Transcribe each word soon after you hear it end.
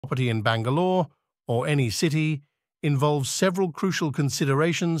Property in Bangalore, or any city, involves several crucial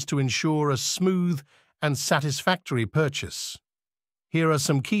considerations to ensure a smooth and satisfactory purchase. Here are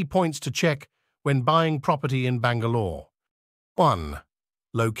some key points to check when buying property in Bangalore. 1.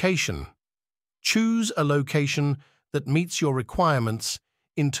 Location. Choose a location that meets your requirements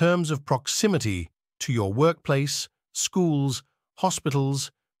in terms of proximity to your workplace, schools,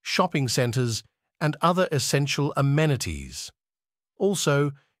 hospitals, shopping centers, and other essential amenities.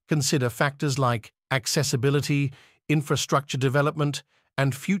 Also, consider factors like accessibility, infrastructure development,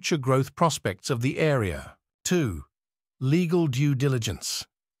 and future growth prospects of the area. 2. Legal due diligence.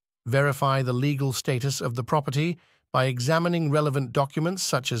 Verify the legal status of the property by examining relevant documents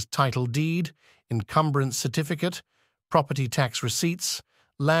such as title deed, encumbrance certificate, property tax receipts,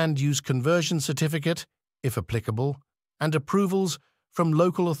 land use conversion certificate, if applicable, and approvals from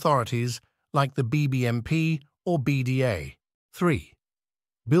local authorities like the BBMP or BDA. 3.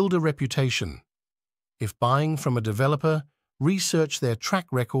 Build a reputation. If buying from a developer, research their track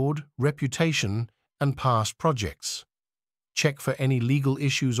record, reputation, and past projects. Check for any legal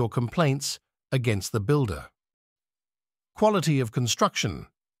issues or complaints against the builder. Quality of construction.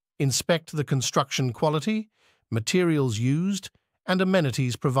 Inspect the construction quality, materials used, and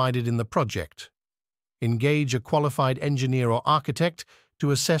amenities provided in the project. Engage a qualified engineer or architect to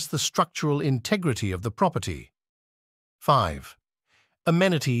assess the structural integrity of the property. 5.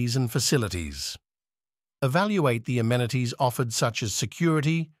 Amenities and facilities. Evaluate the amenities offered such as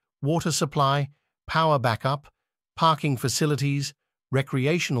security, water supply, power backup, parking facilities,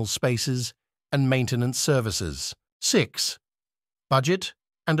 recreational spaces, and maintenance services. 6. Budget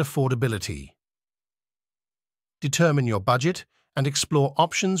and affordability. Determine your budget and explore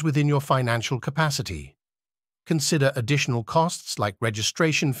options within your financial capacity. Consider additional costs like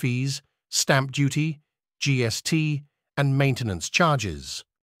registration fees, stamp duty, GST, and maintenance charges.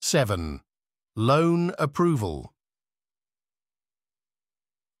 7. Loan approval.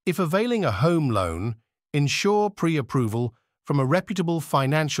 If availing a home loan, ensure pre-approval from a reputable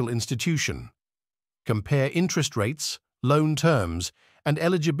financial institution. Compare interest rates, loan terms, and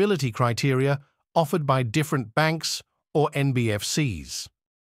eligibility criteria offered by different banks or NBFCs.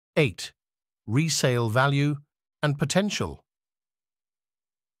 8. Resale value and potential.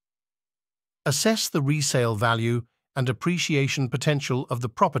 Assess the resale value and appreciation potential of the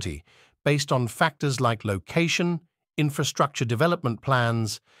property based on factors like location, infrastructure development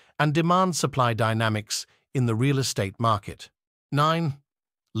plans, and demand-supply dynamics in the real estate market. 9.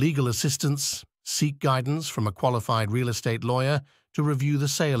 Legal assistance. Seek guidance from a qualified real estate lawyer to review the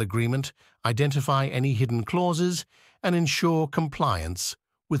sale agreement, identify any hidden clauses, and ensure compliance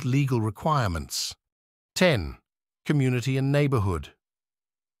with legal requirements. 10. Community and neighborhood.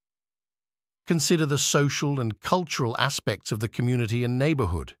 Consider the social and cultural aspects of the community and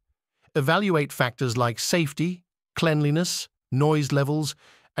neighborhood. Evaluate factors like safety, cleanliness, noise levels,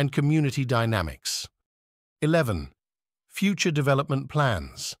 and community dynamics. 11. Future development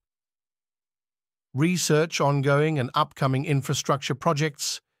plans. Research ongoing and upcoming infrastructure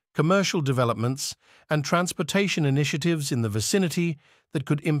projects, commercial developments, and transportation initiatives in the vicinity that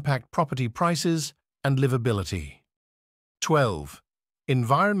could impact property prices and livability. 12.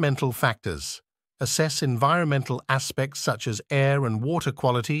 Environmental factors. Assess environmental aspects such as air and water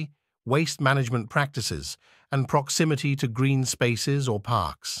quality, waste management practices, and proximity to green spaces or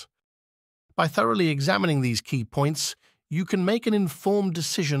parks. By thoroughly examining these key points, you can make an informed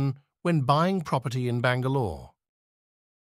decision when buying property in Bangalore.